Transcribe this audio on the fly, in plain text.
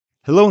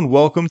Hello and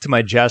welcome to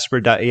my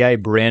Jasper AI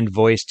brand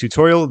voice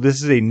tutorial.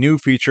 This is a new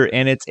feature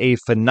and it's a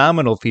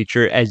phenomenal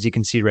feature. As you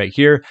can see right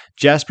here,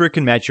 Jasper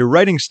can match your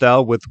writing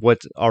style with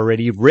what's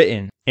already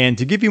written. And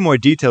to give you more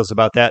details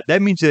about that,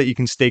 that means that you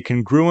can stay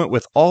congruent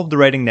with all of the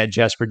writing that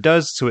Jasper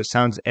does so it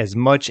sounds as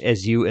much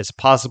as you as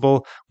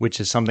possible, which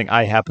is something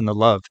I happen to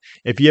love.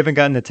 If you haven't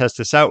gotten to test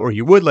this out or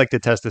you would like to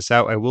test this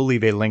out, I will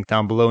leave a link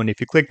down below. And if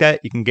you click that,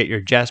 you can get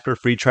your Jasper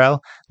free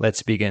trial.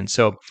 Let's begin.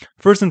 So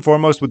first and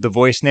foremost with the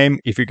voice name,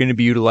 if you're going to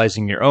be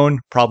utilizing your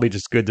own, probably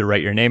just good to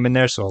write your name in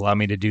there. So allow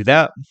me to do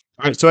that.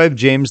 All right, so I have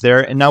James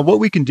there. And now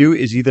what we can do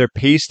is either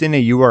paste in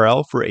a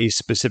URL for a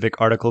specific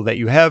article that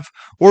you have,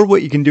 or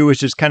what you can do is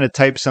just kind of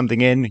type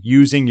something in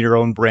using your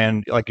own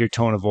brand, like your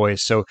tone of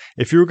voice. So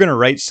if you were going to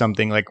write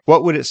something, like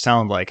what would it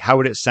sound like? How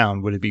would it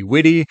sound? Would it be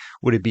witty?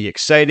 Would it be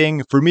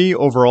exciting? For me,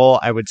 overall,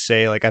 I would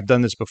say, like I've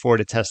done this before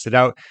to test it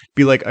out,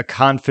 be like a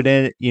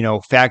confident,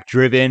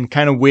 fact-driven,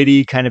 kind of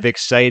witty, kind of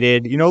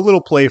excited, a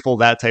little playful,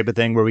 that type of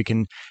thing where we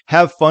can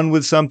have fun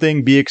with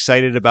something, be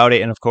excited about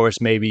it, and of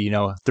course, maybe,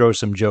 throw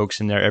some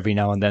jokes in there every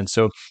now and then.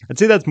 So I'd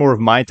say that's more of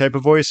my type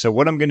of voice. So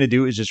what I'm going to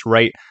do is just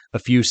write a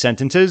few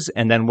sentences,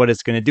 and then what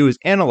it's going to do is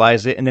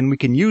analyze it, and then we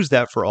can use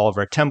that for all of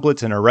our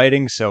templates and our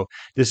writing. So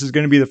this is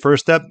going to be the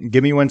first step.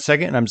 Give me 1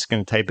 second, and I'm just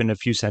going to type in a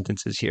few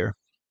sentences here.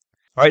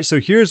 All right, so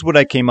here's what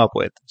I came up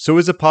with. So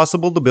is it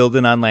possible to build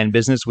an online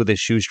business with a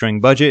shoestring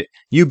budget?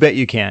 You bet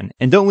you can.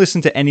 And don't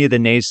listen to any of the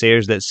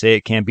naysayers that say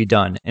it can't be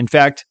done. In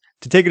fact,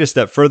 to take it a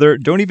step further,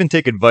 don't even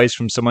take advice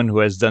from someone who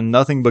has done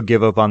nothing but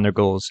give up on their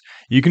goals.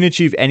 You can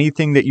achieve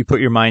anything that you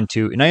put your mind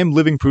to, and I am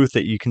living proof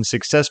that you can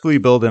successfully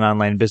build an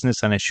online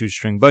business on a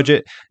shoestring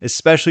budget,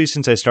 especially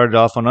since I started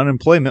off on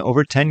unemployment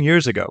over 10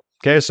 years ago.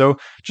 Okay, so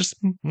just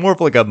more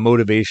of like a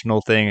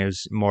motivational thing,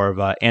 is more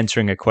of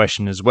answering a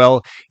question as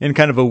well in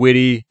kind of a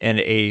witty and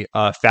a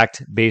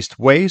fact-based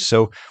way.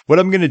 So what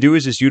I'm going to do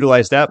is just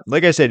utilize that.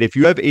 Like I said, if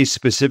you have a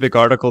specific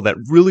article that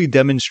really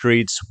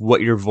demonstrates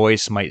what your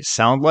voice might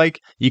sound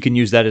like, you can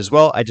use that as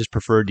well. I just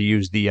prefer to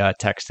use the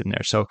text in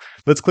there. So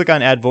let's click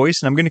on add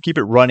voice, and I'm going to keep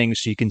it running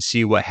so you can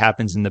see what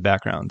happens in the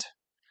background.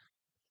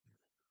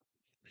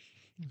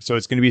 So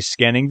it's going to be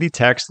scanning the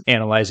text,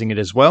 analyzing it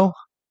as well,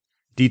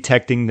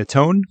 detecting the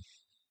tone.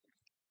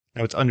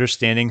 Now it's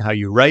understanding how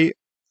you write,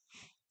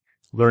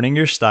 learning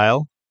your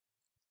style,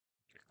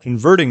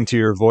 converting to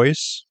your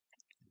voice,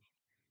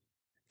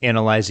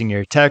 analyzing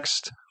your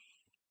text,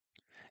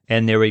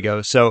 and there we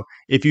go. So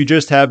if you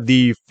just have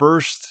the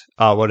first,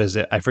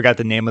 I forgot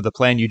the name of the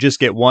plan. You just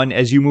get one.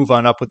 As you move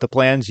on up with the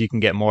plans, you can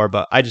get more,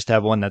 but I just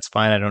have one. That's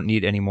fine. I don't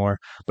need any more.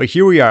 But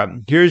here we are.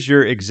 Here's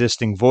your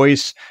existing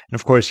voice. And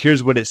of course,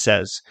 here's what it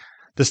says.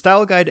 The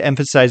style guide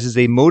emphasizes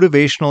a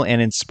motivational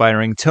and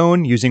inspiring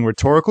tone using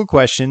rhetorical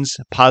questions,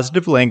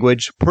 positive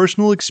language,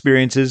 personal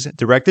experiences,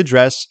 direct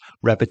address,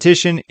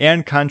 repetition,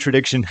 and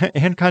contradiction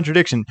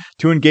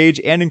to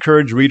engage and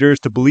encourage readers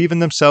to believe in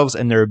themselves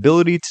and their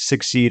ability to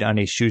succeed on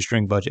a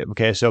shoestring budget.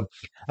 Okay, so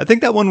I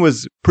think that one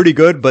was pretty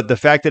good, but the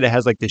fact that it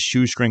has like the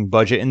shoestring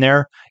budget in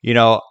there,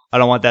 I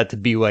don't want that to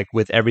be like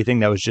with everything.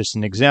 That was just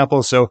an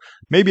example. So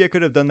maybe I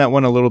could have done that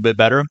one a little bit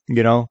better.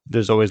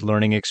 There's always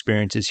learning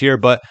experiences here,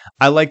 but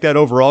I like that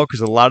overall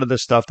because a lot of the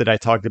stuff that I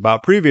talked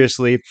about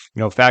previously,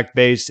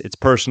 fact-based, it's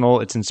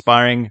personal, it's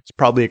inspiring, it's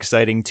probably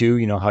exciting too,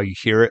 how you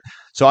hear it.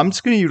 So I'm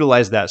just going to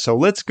utilize that. So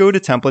let's go to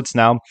templates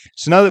now.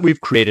 So now that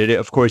we've created it,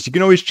 of course, you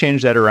can always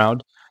change that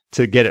around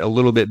to get it a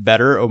little bit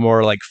better or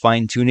more like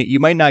fine tune it. You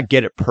might not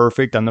get it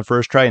perfect on the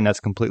first try, and that's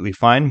completely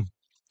fine.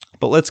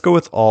 But let's go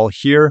with all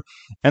here,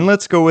 and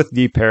let's go with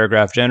the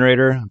paragraph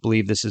generator. I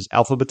believe this is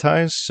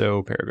alphabetized,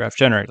 so paragraph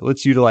generator.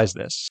 Let's utilize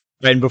this.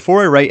 And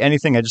before I write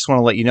anything, I just want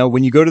to let you know,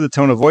 when you go to the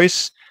tone of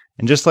voice,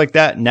 and just like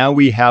that, now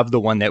we have the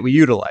one that we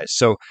utilize.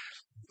 So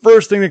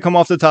first thing to come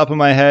off the top of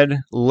my head,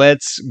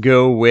 let's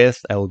go with,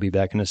 I will be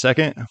back in a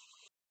second. All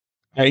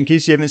right, in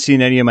case you haven't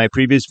seen any of my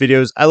previous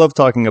videos, I love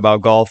talking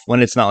about golf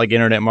when it's not like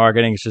internet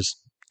marketing.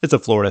 It's a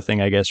Florida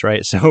thing, I guess,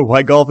 right? So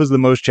why golf is the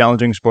most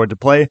challenging sport to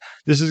play.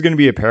 This is going to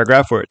be a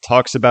paragraph where it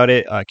talks about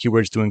it,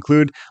 keywords to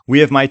include. We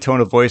have my tone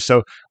of voice.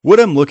 So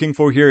what I'm looking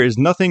for here is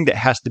nothing that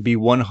has to be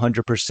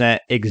 100%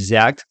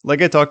 exact.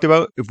 Like I talked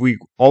about, if we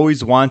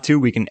always want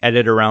to, we can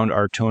edit around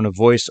our tone of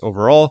voice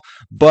overall.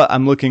 But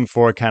I'm looking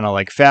for kind of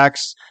like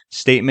facts,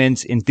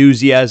 statements,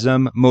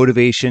 enthusiasm,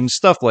 motivation,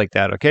 stuff like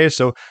that. Okay,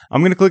 so I'm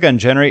going to click on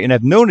generate, and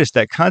I've noticed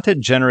that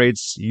content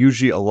generates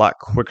usually a lot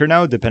quicker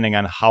now, depending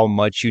on how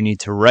much you need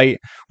to write,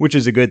 which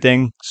is a good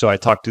thing. So I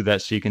talked through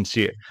that so you can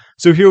see it.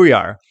 So here we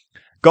are.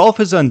 Golf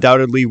is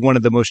undoubtedly one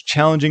of the most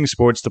challenging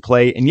sports to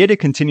play, and yet it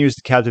continues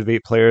to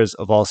captivate players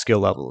of all skill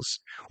levels.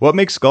 What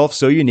makes golf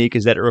so unique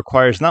is that it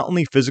requires not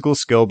only physical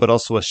skill, but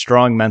also a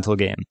strong mental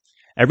game.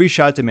 Every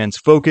shot demands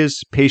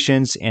focus,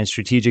 patience, and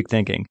strategic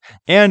thinking.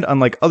 And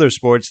unlike other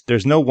sports,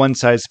 there's no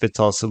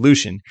one-size-fits-all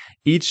solution.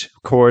 Each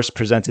course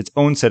presents its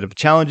own set of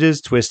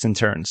challenges, twists, and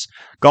turns.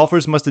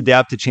 Golfers must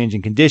adapt to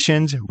changing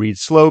conditions, read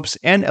slopes,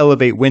 and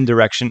elevate wind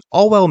direction,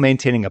 all while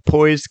maintaining a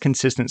poised,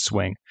 consistent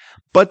swing.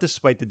 But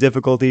despite the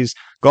difficulties,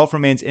 golf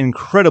remains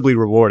incredibly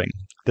rewarding.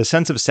 the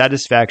sense of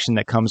satisfaction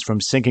that comes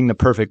from sinking the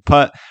perfect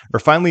putt or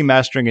finally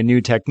mastering a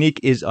new technique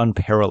is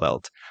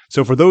unparalleled.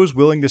 So for those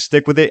willing to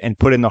stick with it and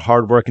put in the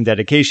hard work and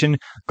dedication,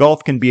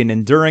 golf can be an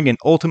enduring and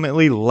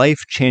ultimately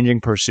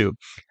life-changing pursuit.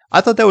 I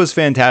thought that was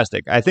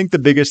fantastic. I think the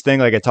biggest thing,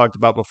 like I talked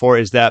about before,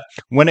 is that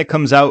when it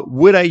comes out,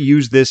 would I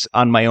use this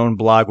on my own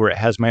blog where it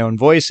has my own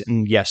voice?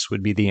 And yes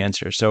would be the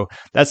answer. So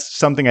that's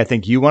something I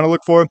think you want to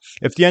look for.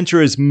 If the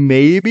answer is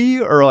maybe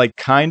or like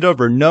kind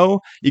of or no,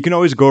 you can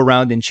always go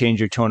around and change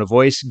your tone of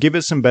voice, give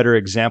it some better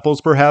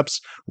examples perhaps,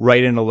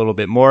 write in a little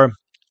bit more.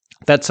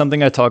 That's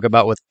something I talk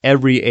about with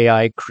every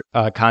AI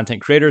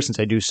content creator, since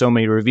I do so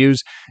many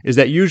reviews, is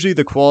that usually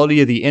the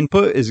quality of the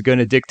input is going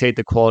to dictate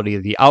the quality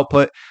of the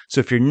output. So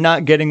if you're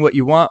not getting what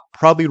you want,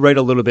 probably write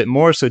a little bit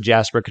more so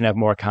Jasper can have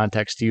more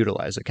context to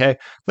utilize, okay?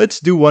 Let's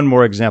do one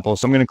more example.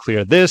 So I'm going to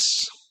clear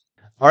this.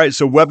 All right,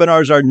 so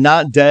webinars are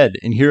not dead,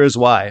 and here is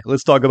why.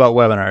 Let's talk about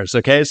webinars,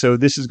 okay? So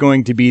this is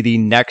going to be the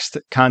next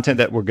content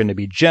that we're going to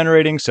be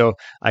generating. So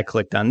I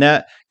clicked on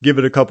that, give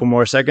it a couple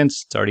more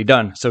seconds, it's already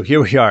done. So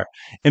here we are.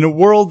 In a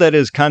world that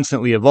is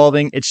constantly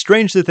evolving, it's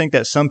strange to think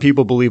that some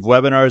people believe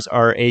webinars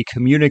are a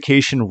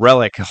communication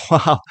relic.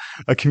 Wow,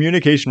 a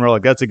communication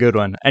relic, that's a good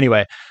one.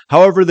 Anyway,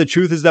 however, the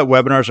truth is that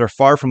webinars are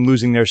far from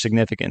losing their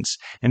significance.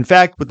 In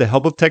fact, with the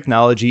help of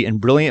technology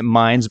and brilliant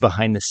minds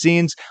behind the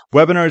scenes,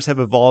 webinars have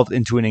evolved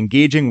into an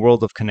engaging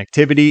world of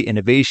connectivity,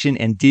 innovation,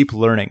 and deep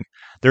learning.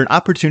 They're an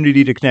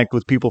opportunity to connect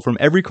with people from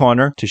every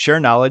corner, to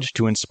share knowledge,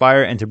 to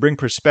inspire, and to bring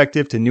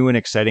perspective to new and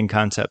exciting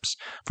concepts.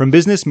 From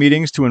business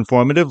meetings to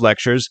informative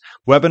lectures,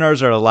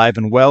 webinars are alive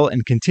and well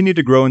and continue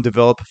to grow and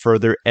develop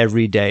further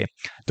every day.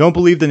 Don't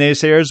believe the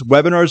naysayers,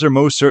 webinars are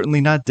most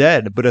certainly not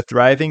dead, but a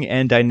thriving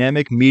and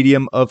dynamic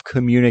medium of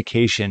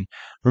communication.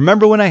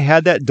 Remember when I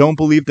had that don't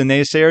believe the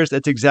naysayers?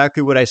 That's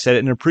exactly what I said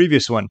in a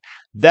previous one.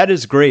 That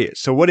is great.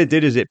 So what it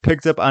did is it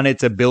picked up on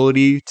its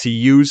ability to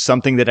use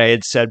something that I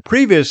had said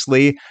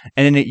previously,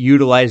 and then it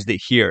utilized it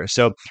here.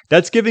 So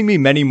that's giving me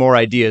many more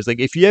ideas. Like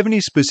if you have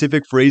any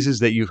specific phrases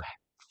that you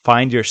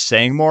find you're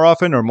saying more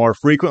often or more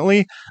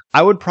frequently,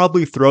 I would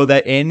probably throw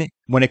that in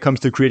when it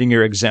comes to creating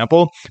your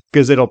example,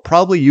 because it'll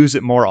probably use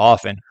it more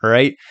often, all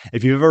right?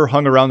 If you've ever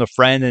hung around a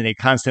friend and they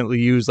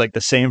constantly use like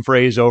the same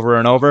phrase over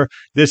and over,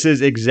 this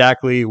is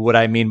exactly what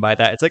I mean by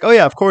that. It's like, oh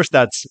yeah, of course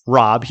that's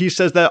Rob. He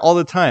says that all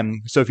the time.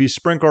 So if you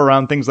sprinkle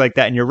around things like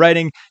that in your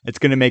writing, it's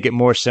going to make it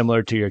more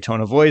similar to your tone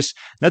of voice.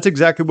 That's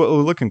exactly what we're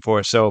looking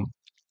for. So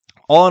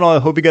all in all, I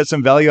hope you got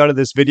some value out of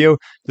this video.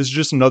 This is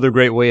just another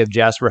great way of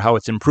Jasper, how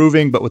it's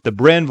improving, but with the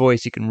brand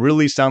voice, you can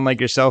really sound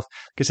like yourself.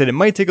 Like I said, it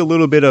might take a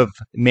little bit of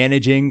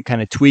managing,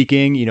 kind of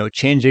tweaking,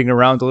 changing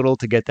around a little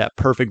to get that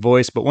perfect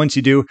voice. But once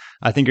you do,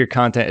 I think your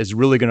content is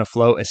really going to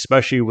flow,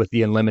 especially with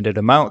the unlimited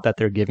amount that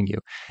they're giving you.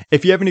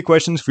 If you have any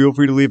questions, feel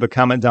free to leave a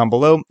comment down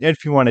below. And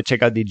if you want to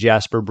check out the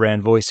Jasper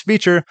brand voice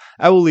feature,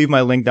 I will leave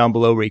my link down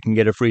below where you can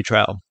get a free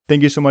trial.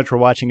 Thank you so much for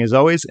watching as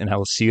always, and I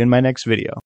will see you in my next video.